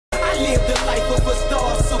live the life of a star,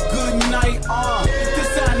 so good night,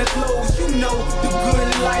 designer clothes, you know the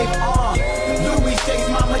good life, Louis J's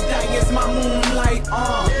my medallions, my moonlight,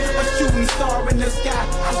 a shooting star in the sky,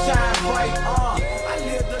 I shine bright, I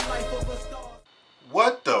live the life of a star.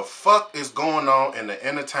 What the fuck is going on in the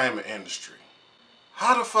entertainment industry?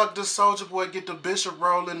 How the fuck does Soulja Boy get the Bishop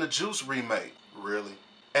role in the Juice remake? Really?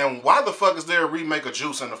 And why the fuck is there a remake of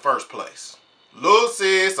Juice in the first place?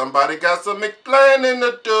 Lucy, somebody got some explaining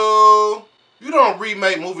to do. You don't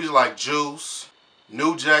remake movies like Juice,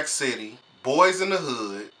 New Jack City, Boys in the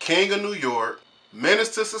Hood, King of New York,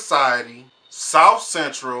 Menace to Society, South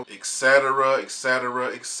Central, etc, etc,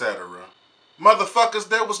 etc. Motherfuckers,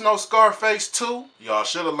 there was no Scarface 2. Y'all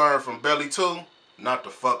should have learned from Belly 2 not to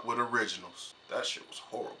fuck with originals. That shit was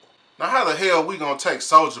horrible. Now how the hell we gonna take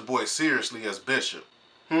Soulja Boy seriously as Bishop?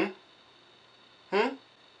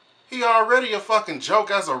 He already a fucking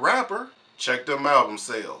joke as a rapper. Check them album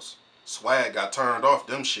sales. Swag got turned off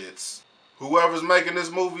them shits. Whoever's making this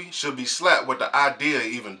movie should be slapped with the idea of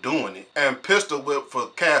even doing it. And pistol whipped for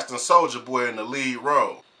casting Soulja Boy in the lead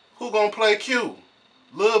role. Who gonna play Q?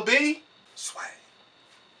 Lil B? Swag.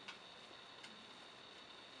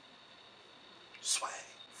 Swag.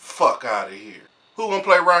 Fuck out of here. Who gonna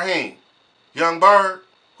play Raheem? Young Bird?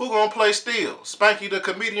 Who gonna play Steel? Spanky the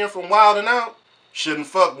comedian from Wild 'N Out? Shouldn't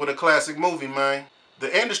fuck with a classic movie, man.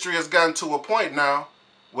 The industry has gotten to a point now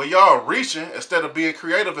where y'all reaching instead of being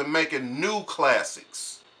creative and making new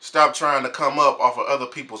classics. Stop trying to come up off of other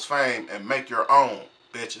people's fame and make your own,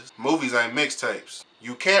 bitches. Movies ain't mixtapes.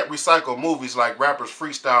 You can't recycle movies like rappers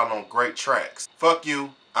freestyle on great tracks. Fuck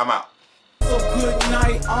you, I'm out. So good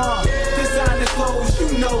night, designer clothes,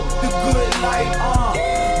 you know the good life,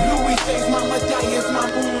 Louis J's my medallions, my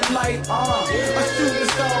moonlight, a shooting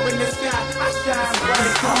star in the sky, I shine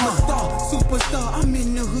bright, I'm a star, superstar, I'm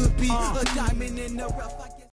in the hood, be a diamond in the rough.